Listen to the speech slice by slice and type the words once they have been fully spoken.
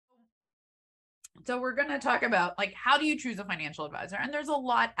So we're going to talk about like, how do you choose a financial advisor? And there's a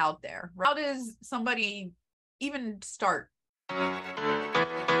lot out there. How does somebody even start? I'm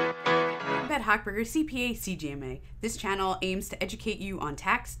Beth Hochberger, CPA, CGMA. This channel aims to educate you on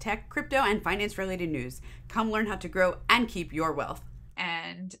tax, tech, crypto, and finance-related news. Come learn how to grow and keep your wealth.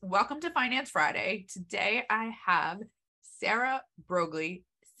 And welcome to Finance Friday. Today I have Sarah Broglie,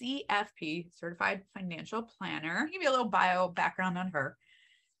 CFP, Certified Financial Planner. Give you a little bio background on her.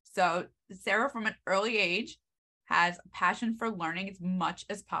 So Sarah, from an early age, has a passion for learning as much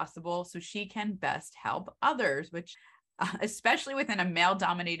as possible so she can best help others, which especially within a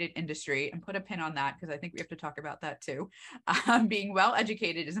male-dominated industry, and put a pin on that because I think we have to talk about that too. Being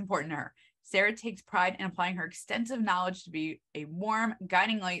well-educated is important to her. Sarah takes pride in applying her extensive knowledge to be a warm,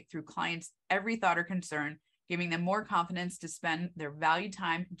 guiding light through clients' every thought or concern, giving them more confidence to spend their valued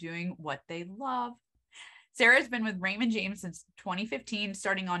time doing what they love. Sarah has been with Raymond James since 2015,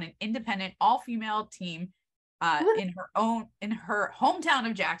 starting on an independent all-female team in her hometown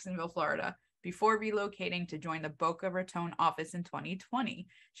of Jacksonville, Florida, before relocating to join the Boca Raton office in 2020.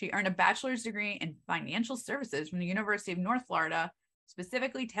 She earned a bachelor's degree in financial services from the University of North Florida,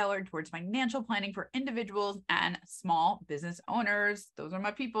 specifically tailored towards financial planning for individuals and small business owners. Those are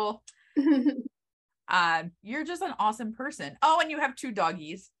my people. You're just an awesome person. Oh, and you have two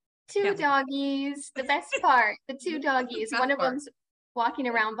doggies. Two doggies. The best part, the two doggies. One of them's walking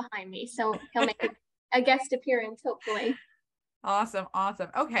around behind me, so he'll make a guest appearance, hopefully. Awesome.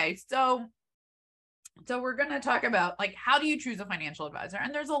 Okay, so we're going to talk about like, how do you choose a financial advisor?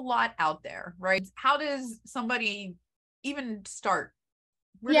 And there's a lot out there, right? How does somebody even start?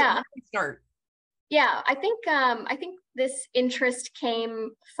 Where do we start? Yeah, I think this interest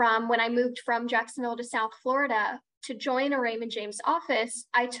came from when I moved from Jacksonville to South Florida. To join a Raymond James office,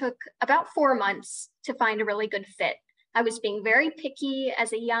 I took about 4 months to find a really good fit. I was being very picky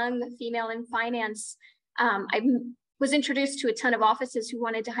as a young female in finance. I was introduced to a ton of offices who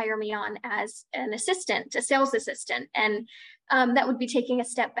wanted to hire me on as an assistant, a sales assistant. And that would be taking a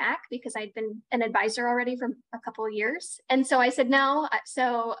step back because I'd been an advisor already for a couple of years. And so I said no.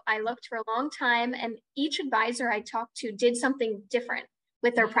 So I looked for a long time, and each advisor I talked to did something different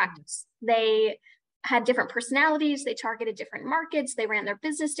with their practice. They had different personalities, they targeted different markets, they ran their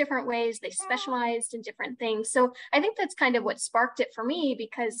business different ways, they specialized in different things. So I think that's kind of what sparked it for me,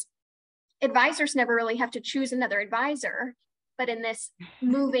 because advisors never really have to choose another advisor. But in this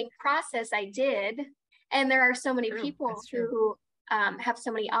moving process, I did. And there are so many people who have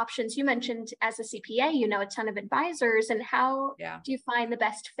so many options. You mentioned as a CPA, you know, a ton of advisors, and how do you find the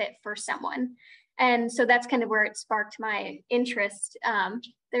best fit for someone? And so that's kind of where it sparked my interest.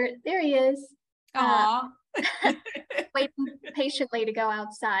 There he is. Waiting patiently to go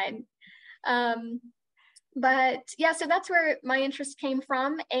outside. But yeah, so that's where my interest came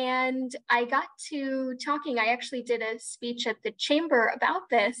from. And I got to talking. I actually did a speech at the chamber about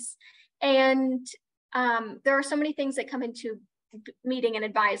this. And there are so many things that come into meeting an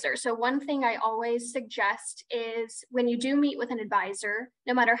advisor. So one thing I always suggest is, when you do meet with an advisor,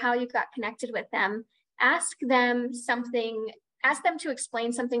 no matter how you got connected with them, ask them to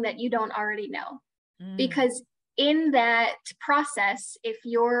explain something that you don't already know. Because in that process, if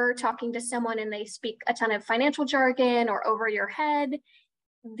you're talking to someone and they speak a ton of financial jargon or over your head,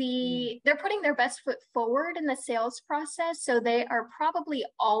 they're putting their best foot forward in the sales process. So they are probably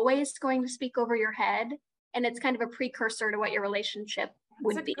always going to speak over your head. And it's kind of a precursor to what your relationship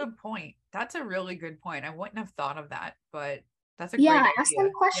would be. That's a good point. That's a really good point. I wouldn't have thought of that, but that's a great idea. Ask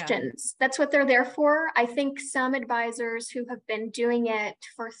them questions. That's what they're there for. I think some advisors who have been doing it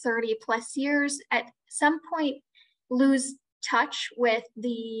for 30 plus years at some point lose touch with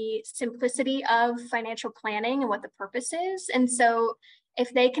the simplicity of financial planning and what the purpose is. And so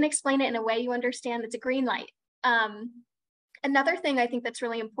if they can explain it in a way you understand, it's a green light. Another thing I think that's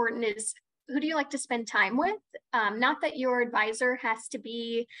really important is, who do you like to spend time with? Not that your advisor has to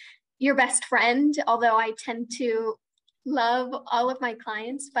be your best friend, although I tend to love all of my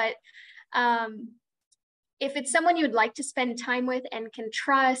clients, but if it's someone you'd like to spend time with and can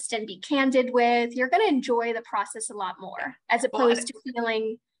trust and be candid with, you're going to enjoy the process a lot more, as opposed to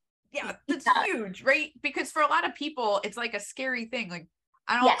feeling. Yeah, that's huge, right? Because for a lot of people, it's like a scary thing. Like,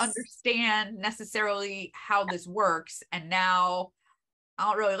 I don't understand necessarily how this works. And now I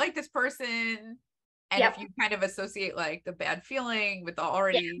don't really like this person. And if you kind of associate like the bad feeling with the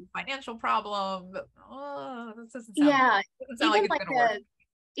already financial problem, this doesn't sound like it's going to work.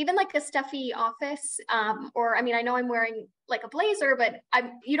 Even like a stuffy office, or, I mean, I know I'm wearing like a blazer, but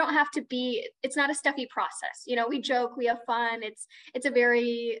you don't have to be, it's not a stuffy process. You know, we joke, we have fun. It's a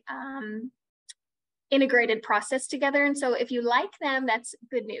very integrated process together. And so if you like them, that's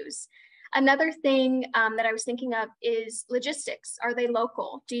good news. Another thing that I was thinking of is logistics. Are they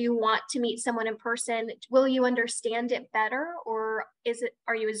local? Do you want to meet someone in person? Will you understand it better, or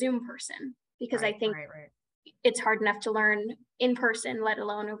are you a Zoom person? Because I think it's hard enough to learn in person, let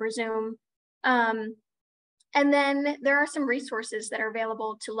alone over Zoom. And then there are some resources that are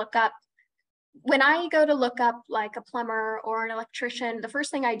available to look up. When I go to look up like a plumber or an electrician, the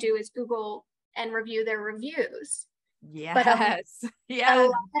first thing I do is Google and review their reviews. Yes. But yes. Yeah,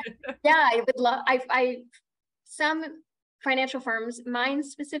 I would love, some financial firms, mine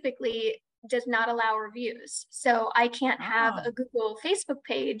specifically, does not allow reviews. So I can't have a Google Facebook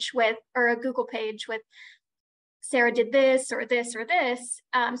page or a Google page with Sarah did this or this or this.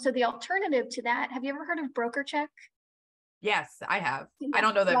 So the alternative to that, have you ever heard of Broker Check? Yes, I have. I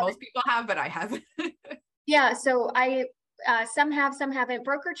don't know that most people have, but I have. Yeah, so some have, some haven't.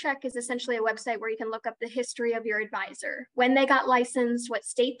 Broker Check is essentially a website where you can look up the history of your advisor, when they got licensed, what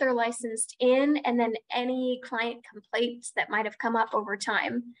state they're licensed in, and then any client complaints that might have come up over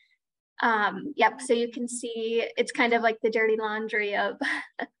time. Yep, so you can see it's kind of like the dirty laundry of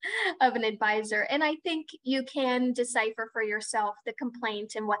of an advisor. And I think you can decipher for yourself the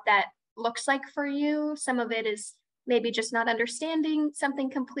complaint and what that looks like for you. Some of it is maybe just not understanding something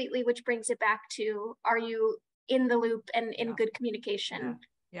completely, which brings it back to, are you in the loop and in good communication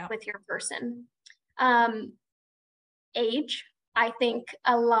with your person? Age, I think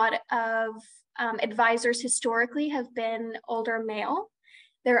a lot of advisors historically have been older male.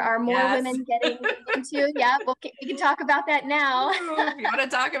 There are more women getting into, we can talk about that now. You want to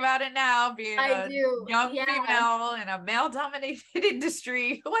talk about it now, being a young female in a male-dominated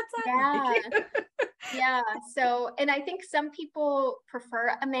industry. What's that like? Yeah, so, and I think some people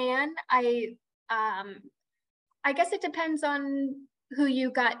prefer a man. I guess it depends on who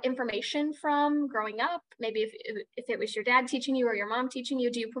you got information from growing up. Maybe if it was your dad teaching you or your mom teaching you,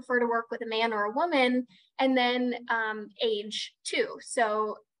 do you prefer to work with a man or a woman? And then age too.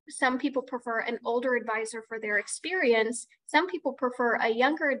 So some people prefer an older advisor for their experience. Some people prefer a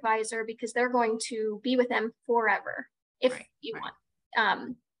younger advisor because they're going to be with them forever if you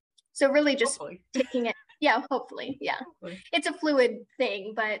want. So really just taking it. Yeah, hopefully. Yeah. Hopefully. It's a fluid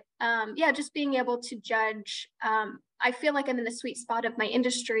thing, but just being able to judge. I feel like I'm in the sweet spot of my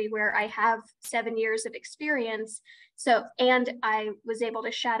industry where I have 7 years of experience. So, and I was able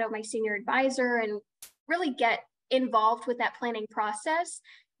to shadow my senior advisor and really get involved with that planning process,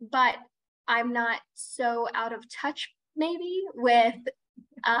 but I'm not so out of touch maybe with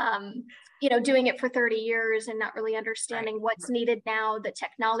doing it for 30 years and not really understanding what's needed now, the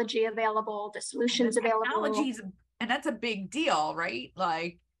technology available, the solutions available. And that's a big deal, right?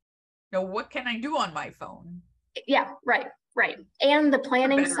 Like, what can I do on my phone? Yeah, right. And the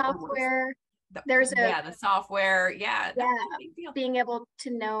planning software. The software. Being able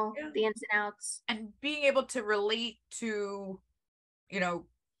to know the ins and outs. And being able to relate to, the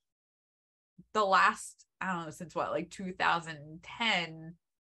last, I don't know, since what, like 2010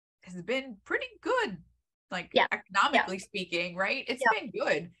 has been pretty good, like economically speaking, right? It's been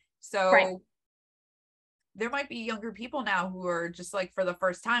good. So there might be younger people now who are just like, for the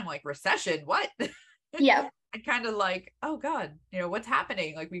first time, like, recession, what? Yeah. And kind of like, oh God, what's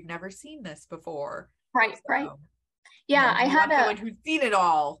happening? Like, we've never seen this before. Right. Yeah. I had someone who's seen it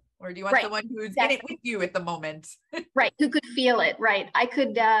all, or do you want someone who's in it with you at the moment? Right. Who could feel it. Right.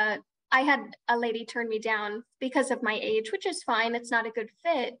 I had a lady turn me down because of my age, which is fine. It's not a good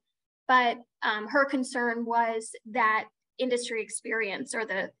fit. But her concern was that industry experience or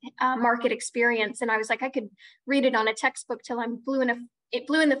the market experience. And I was like, I could read it on a textbook till I'm blue in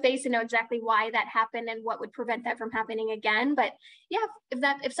the face and know exactly why that happened and what would prevent that from happening again. But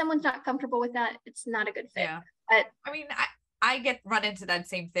if someone's not comfortable with that, it's not a good fit. Yeah. But I mean, I run into that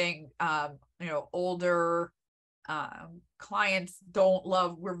same thing. Older clients don't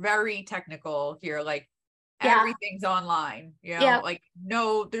love, we're very technical here. Like, everything's online, like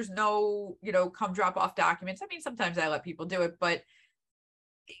there's no, come drop off documents. I mean, sometimes I let people do it, but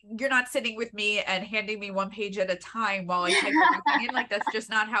you're not sitting with me and handing me one page at a time while I type everything in. Like, that's just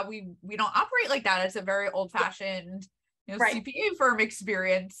not how we don't operate like that. It's a very old fashioned, CPA firm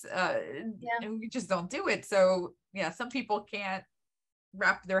experience. And we just don't do it. So some people can't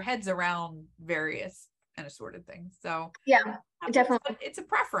wrap their heads around various kind of sorted things. So definitely, it's a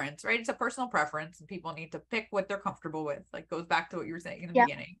preference, right? It's a personal preference, and people need to pick what they're comfortable with. Like, goes back to what you were saying in the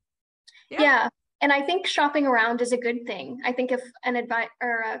beginning. And I think shopping around is a good thing. I think if an advisor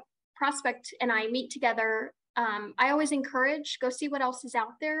or a prospect and I meet together, I always encourage, go see what else is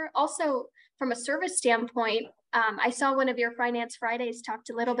out there. Also, from a service standpoint, I saw one of your Finance Fridays talked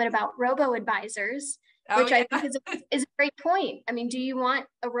a little bit about robo advisors. Oh, which I think is a great point. I mean, do you want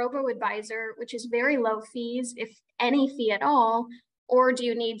a robo-advisor, which is very low fees, if any fee at all, or do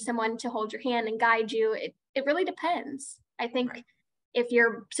you need someone to hold your hand and guide you? It really depends. I think right. if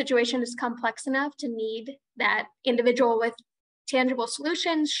your situation is complex enough to need that individual with tangible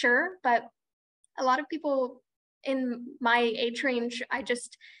solutions, sure. But a lot of people in my age range, I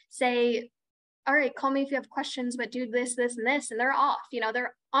just say, all right, call me if you have questions, but do this, this, and this, and they're off,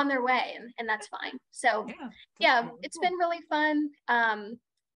 they're on their way, and that's fine. So yeah, really it's cool. been really fun.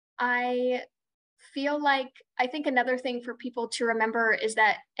 I feel like, I think another thing for people to remember is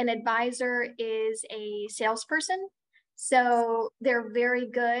that an advisor is a salesperson. So they're very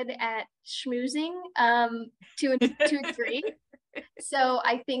good at schmoozing, to a degree. So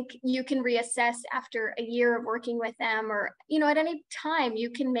I think you can reassess after a year of working with them, or, at any time you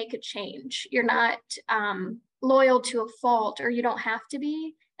can make a change. You're not loyal to a fault, or you don't have to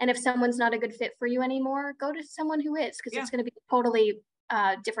be. And if someone's not a good fit for you anymore, go to someone who is, because it's going to be a totally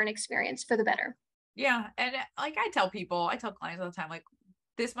different experience for the better. Yeah. And like I tell clients all the time, like,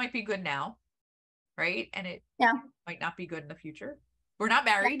 this might be good now, right? And it might not be good in the future. We're not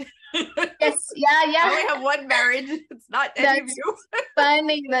married. Yes. Yeah. I only have one marriage. It's not any of you.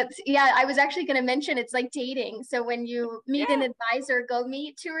 Funny. I was actually going to mention, it's like dating. So when you meet an advisor, go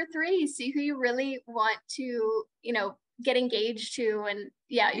meet 2 or 3, see who you really want to, get engaged to. And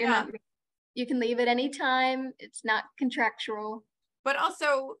you're not, you can leave at any time. It's not contractual. But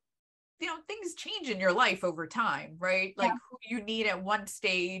also, things change in your life over time, right? Like who you need at one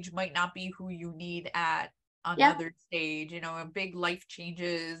stage might not be who you need at another stage. A big life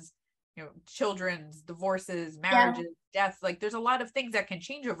changes, children's, divorces, marriages, deaths. Like there's a lot of things that can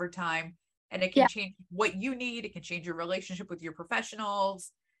change over time, and it can change what you need. It can change your relationship with your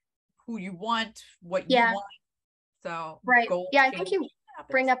professionals, who you want, what you want. So I think you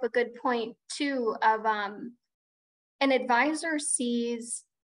bring up a good point too of an advisor sees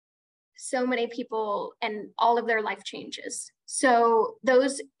so many people and all of their life changes. So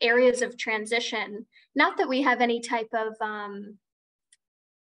those areas of transition, not that we have any type of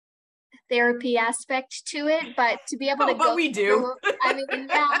therapy aspect to it, but to be able to go. But we do. I mean,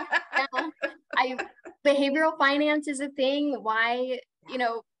 behavioral finance is a thing. Why,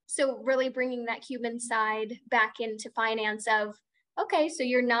 so really bringing that human side back into finance of, okay, so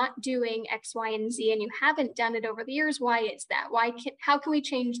you're not doing X, Y, and Z, and you haven't done it over the years. Why is that? How can we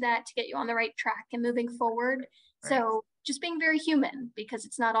change that to get you on the right track and moving forward? Right. So just being very human, because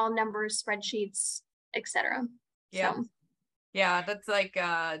it's not all numbers, spreadsheets, etc. Yeah. So. Yeah, that's like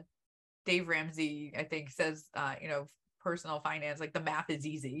Dave Ramsey, I think, says, personal finance, like the math is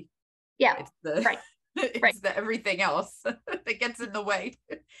easy. Yeah. It's the it's the everything else that gets in the way.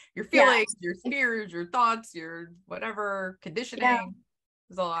 Your feelings, your fears, your thoughts, your whatever conditioning.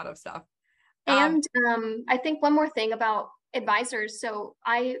 There's a lot of stuff. And I think one more thing about advisors. So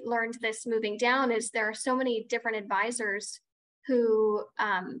I learned this moving down, is there are so many different advisors who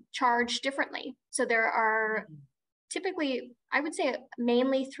charge differently. So there are typically, I would say,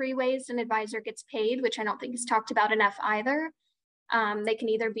 mainly 3 ways an advisor gets paid, which I don't think is talked about enough either. They can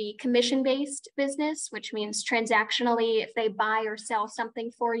either be commission-based business, which means transactionally, if they buy or sell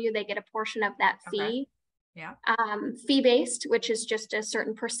something for you, they get a portion of that fee. Yeah. Fee-based, which is just a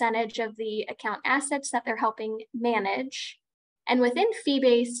certain percentage of the account assets that they're helping manage. And within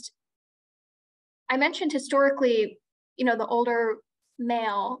fee-based, I mentioned historically, the older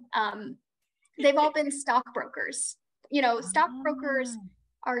male, they've all been stockbrokers. Stockbrokers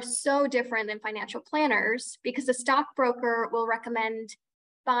are so different than financial planners, because a stockbroker will recommend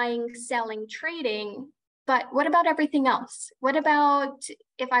buying, selling, trading. But what about everything else? What about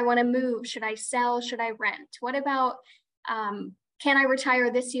if I want to move? Should I sell? Should I rent? What about, can I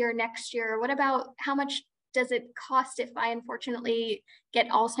retire this year, next year? What about how much does it cost if I unfortunately get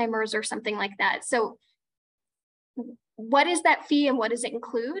Alzheimer's or something like that? So what is that fee and what does it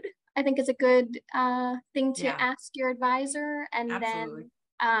include? I think is a good thing to ask your advisor. And then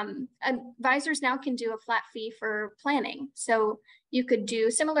advisors now can do a flat fee for planning. So you could do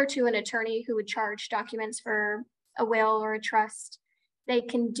similar to an attorney who would charge documents for a will or a trust. They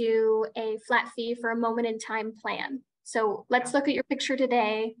can do a flat fee for a moment in time plan. So let's look at your picture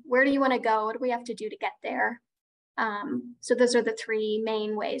today. Where do you want to go? What do we have to do to get there? So those are the 3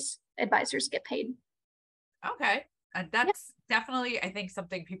 main ways advisors get paid. Okay. And that's definitely, I think,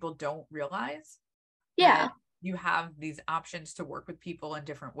 something people don't realize. Yeah. You have these options to work with people in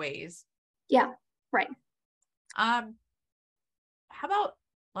different ways. Yeah. Right. How about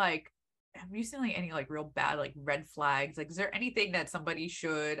have you seen any real bad red flags? Is there anything that somebody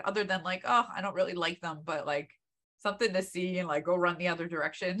should, other than I don't really like them, but something to see and go run the other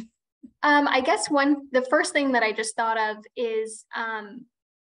direction? I guess the first thing that I just thought of is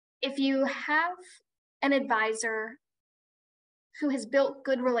if you have an advisor who has built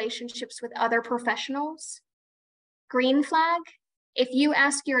good relationships with other professionals, green flag. If you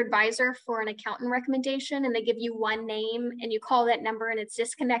ask your advisor for an accountant recommendation and they give you one name and you call that number and it's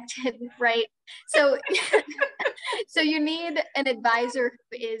disconnected, right? So, so you need an advisor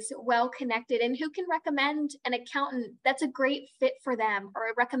who is well connected and who can recommend an accountant that's a great fit for them, or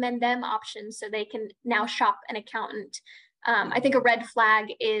recommend them options so they can now shop an accountant. I think a red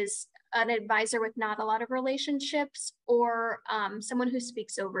flag is an advisor with not a lot of relationships, or someone who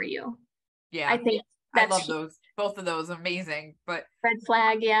speaks over you. Yeah. I think I love those. Both of those amazing, but red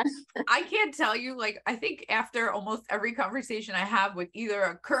flag. Yeah. I can't tell you, like, I think after almost every conversation I have with either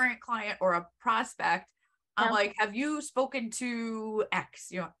a current client or a prospect, I'm like, have you spoken to X,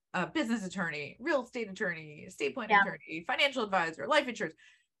 you know, a business attorney, real estate attorney, estate planning attorney, financial advisor, life insurance?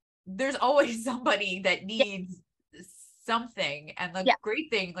 There's always somebody that needs something. And the great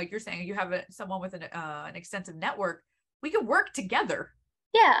thing, like you're saying, you have someone with an extensive network, we can work together.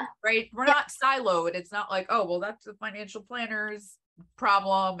 Yeah. Right. We're not siloed. It's not like, oh, well, that's the financial planner's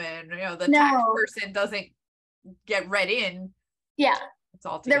problem. And, you know, the tax person doesn't get read in. Yeah. It's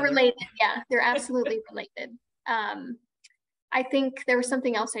all together. They're related. Yeah. They're absolutely related. I think there was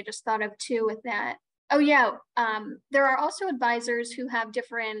something else I just thought of too with that. Oh yeah. There are also advisors who have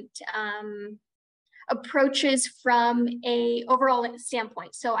different, approaches from a overall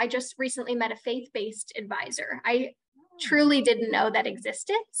standpoint. So I just recently met a faith-based advisor. I truly didn't know that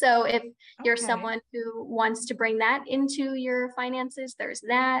existed. So if you're someone who wants to bring that into your finances, there's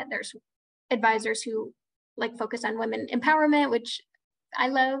that. There's advisors who like focus on women empowerment, which I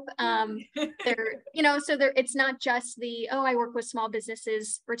love. They're, you know, so it's not just the, oh, I work with small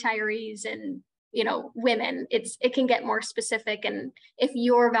businesses, retirees, and, you know, women. It can get more specific. And if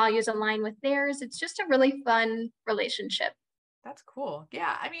your values align with theirs, it's just a really fun relationship. That's cool.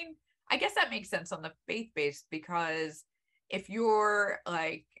 Yeah. I mean, I guess that makes sense on the faith-based, because if you're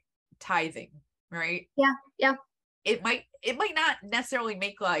like tithing, right? Yeah. Yeah. It might not necessarily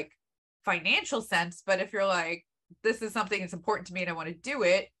make like financial sense, but if you're like, this is something that's important to me and I want to do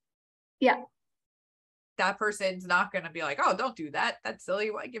it. Yeah. That person's not going to be like, oh, don't do that. That's silly.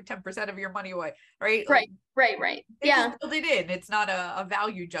 Why give 10% of your money away? Right. Right. Like, right. Yeah. Just build it in. It's not a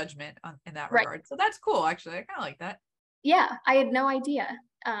value judgment in that regard. So that's cool. Actually, I kind of like that. Yeah. I had no idea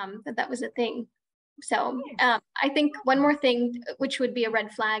that was a thing. So I think one more thing, which would be a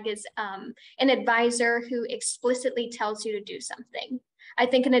red flag, is an advisor who explicitly tells you to do something. I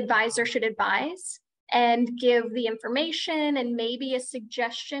think an advisor should advise and give the information and maybe a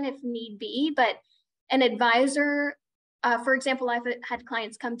suggestion if need be. But an advisor, for example, I've had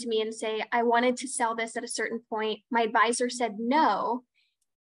clients come to me and say, I wanted to sell this at a certain point. My advisor said no.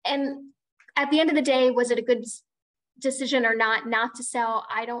 And at the end of the day, was it a good decision or not to sell?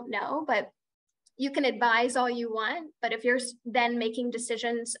 I don't know. But you can advise all you want, but if you're then making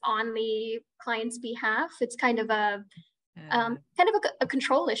decisions on the client's behalf, it's kind of a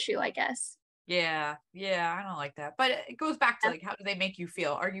control issue, I guess. Yeah, I don't like that. But it goes back to like, how do they make you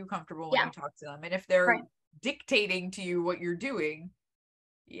feel? Are you comfortable when you talk to them? And if they're dictating to you what you're doing,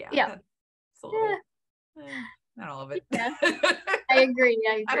 that's a little, I don't love it. Yeah. I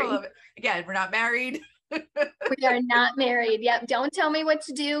agree. I don't love it. Again, we're not married. We are not married. Yep. Don't tell me what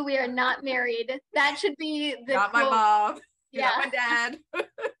to do. We are not married. That should be the not quote. My mom. Not my dad.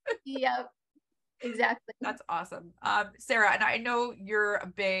 Yep. Exactly. That's awesome. Sarah, and I know you're a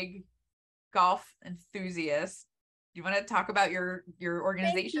big golf enthusiast. Do you want to talk about your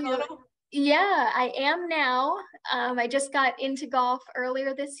organization a little? Yeah, I am now. I just got into golf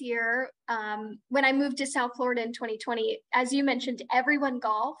earlier this year. When I moved to South Florida in 2020, as you mentioned, everyone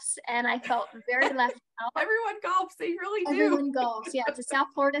golfs, and I felt very left out. Everyone golfs, they really do. Everyone golfs, yeah. It's a South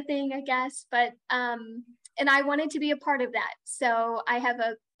Florida thing, I guess. But and I wanted to be a part of that. So I have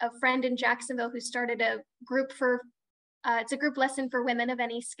a friend in Jacksonville who started a group for, it's a group lesson for women of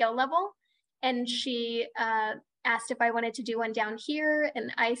any skill level. And she asked if I wanted to do one down here.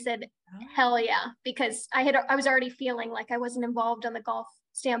 And I said, hell yeah, because I was already feeling like I wasn't involved on the golf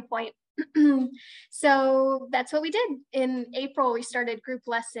standpoint. So that's what we did. In April, we started group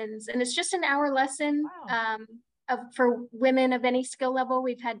lessons, and it's just an hour lesson for women of any skill level.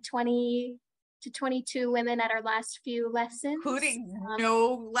 We've had 20 to 22 women at our last few lessons. Including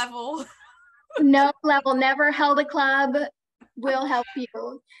no level. No level, never held a club. Will help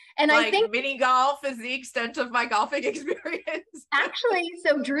you. And like, I think mini golf is the extent of my golfing experience. Actually,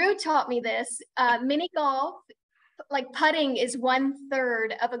 so Drew taught me this. Mini golf, like putting, is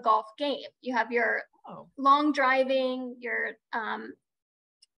 1/3 of a golf game. You have your long driving, your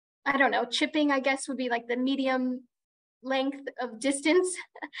I don't know, chipping, I guess would be like the medium length of distance,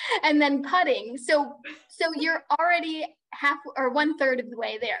 and then putting. So you're already half or 1/3 of the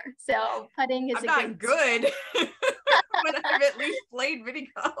way there. So putting is I'm not good, but I've at least played mini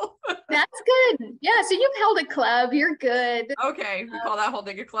golf. That's good. Yeah. So you've held a club. You're good. Okay, we call that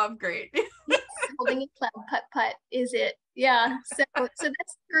holding a club. Great. Yes, holding a club. Putt is it? Yeah. So that's the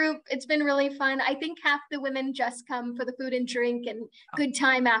group. It's been really fun. I think half the women just come for the food and drink and good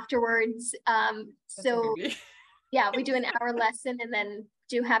time afterwards. So yeah, we do an hour lesson and then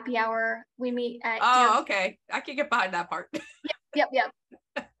do happy hour. We meet at okay. I can get behind that part. Yep.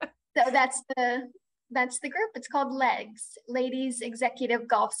 So that's the group. It's called LEGS, Ladies Executive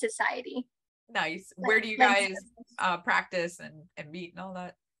Golf Society. Nice. Where do you guys practice and meet and all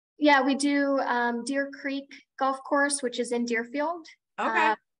that? Yeah, we do Deer Creek Golf Course, which is in Deerfield.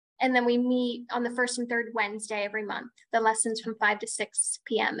 Okay. And then we meet on the first and third Wednesday every month. The lessons from 5 to 6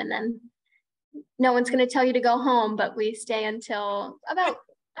 p.m. And then no one's going to tell you to go home, but we stay until about,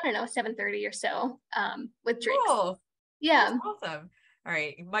 I don't know, 7:30 or so with drinks. Cool. Yeah. That's awesome. All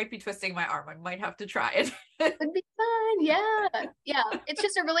right. You might be twisting my arm. I might have to try it. Would be fun. Yeah. Yeah. It's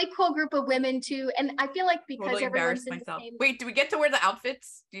just a really cool group of women too. And I feel like because totally everyone's in myself. the same... Wait, do we get to wear the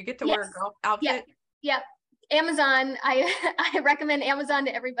outfits? Do you get to wear a golf outfit? Yeah. Amazon. I recommend Amazon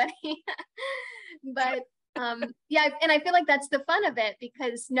to everybody. But yeah, and I feel like that's the fun of it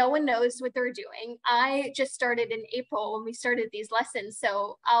because no one knows what they're doing. I just started in April when we started these lessons.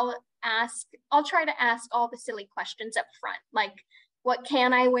 So I'll try to ask all the silly questions up front, like what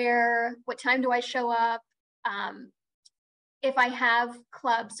can I wear? What time do I show up? If I have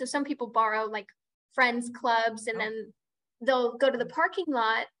clubs, so some people borrow like friends' clubs and then they'll go to the parking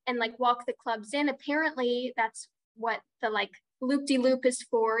lot and like walk the clubs in. Apparently that's what the like loop-de-loop is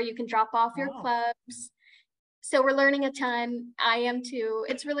for. You can drop off your clubs. So we're learning a ton. I am too.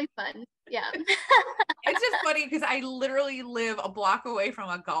 It's really fun. Yeah. It's just funny because I literally live a block away from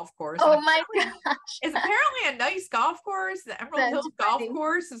a golf course. Oh my gosh. It's apparently a nice golf course. The Emerald Hills Golf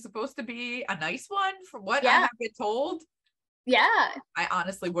Course is supposed to be a nice one from what I have been told. Yeah. I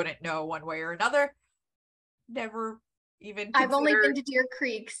honestly wouldn't know one way or another. Never even I've only been to Deer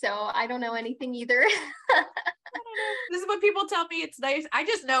Creek, so I don't know anything either. I don't know. This is what people tell me. It's nice. I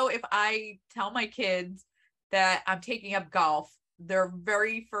just know if I tell my kids that I'm taking up golf, their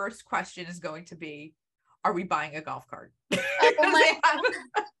very first question is going to be, are we buying a golf cart? They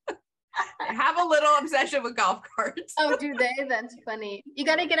have a little obsession with golf carts. Oh, do they? That's funny. You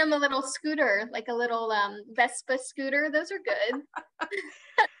got to get them a little scooter, like a little Vespa scooter. Those are good.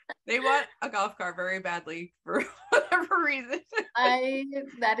 They want a golf cart very badly for whatever reason.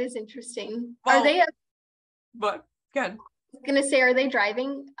 That is interesting. Well, are they? But good. I was gonna say, are they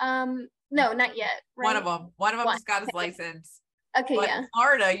driving? No, not yet. Right? One of them just got his license. Okay, but yeah. In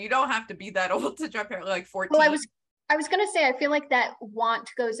Florida, you don't have to be that old to drive, apparently like 14. Well, I was gonna say, I feel like that want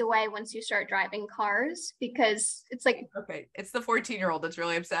goes away once you start driving cars because it's like it's the 14-year-old that's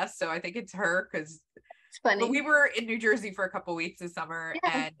really obsessed. So I think it's her because it's funny. But we were in New Jersey for a couple of weeks this summer,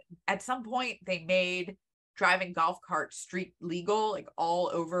 and at some point they made driving golf carts street legal, like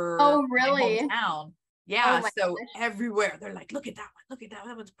all over. Oh, really? My hometown. Yeah. Oh, so everywhere they're like, look at that one,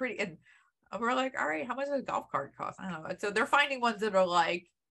 that one's pretty, and we're like, all right, how much does a golf cart cost? I don't know. So they're finding ones that are like,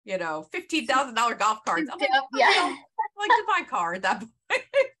 $15,000 golf carts. I'm like, yeah. Like to buy a car at that point.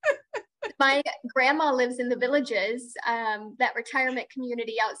 My grandma lives in the Villages, that retirement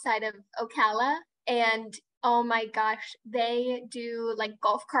community outside of Ocala. And oh my gosh, they do like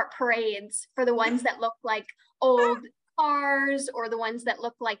golf cart parades for the ones that look like old cars or the ones that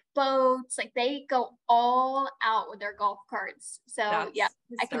look like boats. Like they go all out with their golf carts. So that's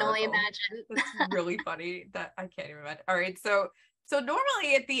hysterical. I can only imagine. That's really funny. That I can't even imagine. All right. So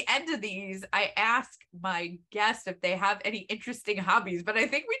normally at the end of these, I ask my guests if they have any interesting hobbies, but I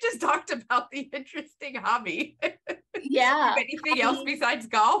think we just talked about the interesting hobby. Yeah. Anything else besides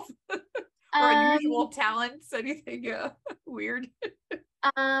golf? Or unusual talents? Anything weird?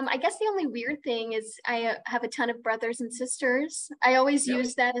 I guess the only weird thing is I have a ton of brothers and sisters. I always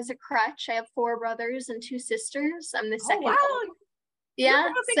use that as a crutch. I have 4 brothers and 2 sisters. I'm the second. Wow. Yeah.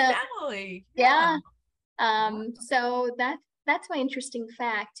 So family. Yeah. So that's my interesting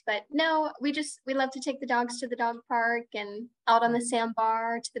fact. But no, we love to take the dogs to the dog park and out on the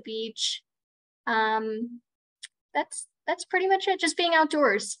sandbar, to the beach. That's pretty much it. Just being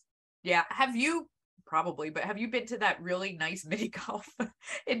outdoors. Yeah. Have you been to that really nice mini golf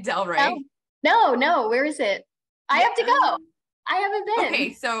in Delray? No. Where is it? I have to go. I haven't been.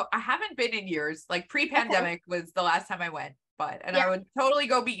 Okay. So I haven't been in years. Like pre-pandemic was the last time I went, I would totally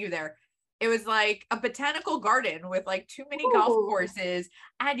go meet you there. It was like a botanical garden with like too many golf Ooh. courses,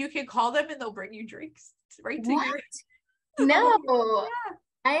 and you can call them and they'll bring you drinks right to What? your. No.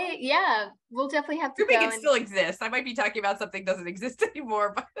 Yeah. We'll definitely have to I think go. it still exists. I might be talking about something that doesn't exist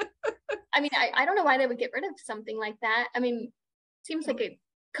anymore, but I mean, I don't know why they would get rid of something like that. I mean, seems like a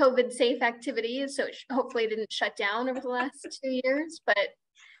COVID safe activity, so hopefully it didn't shut down over the last 2 years. But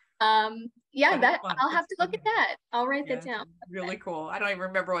yeah, But that it's fun. I'll have It's to look fun. at that. I'll write Yeah, that down. it's really cool. I don't even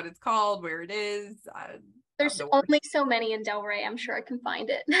remember what it's called, where it is. There's the worst. only so many in Delray. I'm sure I can find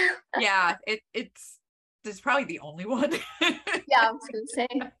it. Yeah, it's probably the only one. Yeah, I was gonna say.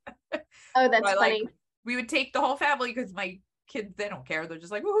 Oh, that's But, funny. like, we would take the whole family because my kids, they don't care. They're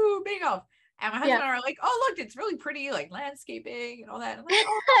just like, woohoo, mini golf. And my husband and I are like, oh, look, it's really pretty, like landscaping and all that. And I'm like,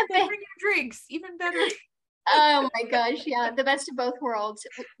 oh, they bring you drinks, even better. Oh my gosh, yeah, the best of both worlds.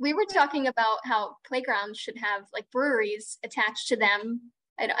 We were talking about how playgrounds should have like breweries attached to them.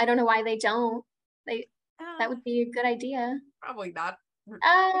 I don't know why they don't. That would be a good idea. Probably not.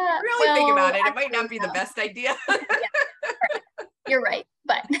 Really think about it, it might not be the best idea. Yeah, you're right,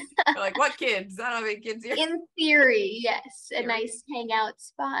 but like, what kids? I don't have any kids here. in theory, yes, a nice hangout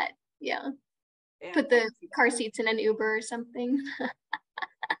spot. Yeah. Put the car seats in an Uber or something.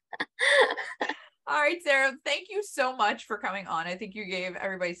 All right, Sarah, thank you so much for coming on. I think you gave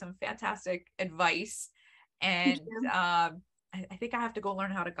everybody some fantastic advice. And I think I have to go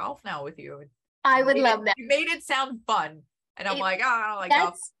learn how to golf now with you. I would love that. You made it sound fun. And I'm like, oh, I don't like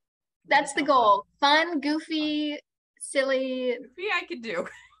golf. That's the goal. Fun, goofy, silly. Goofy, I can do.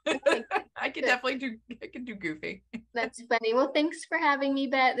 I can do goofy. That's funny. Well, thanks for having me,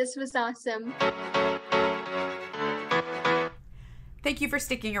 Bet. This was awesome. Thank you for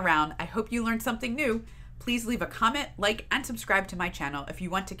sticking around. I hope you learned something new. Please leave a comment, like, and subscribe to my channel if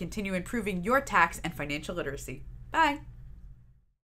you want to continue improving your tax and financial literacy. Bye.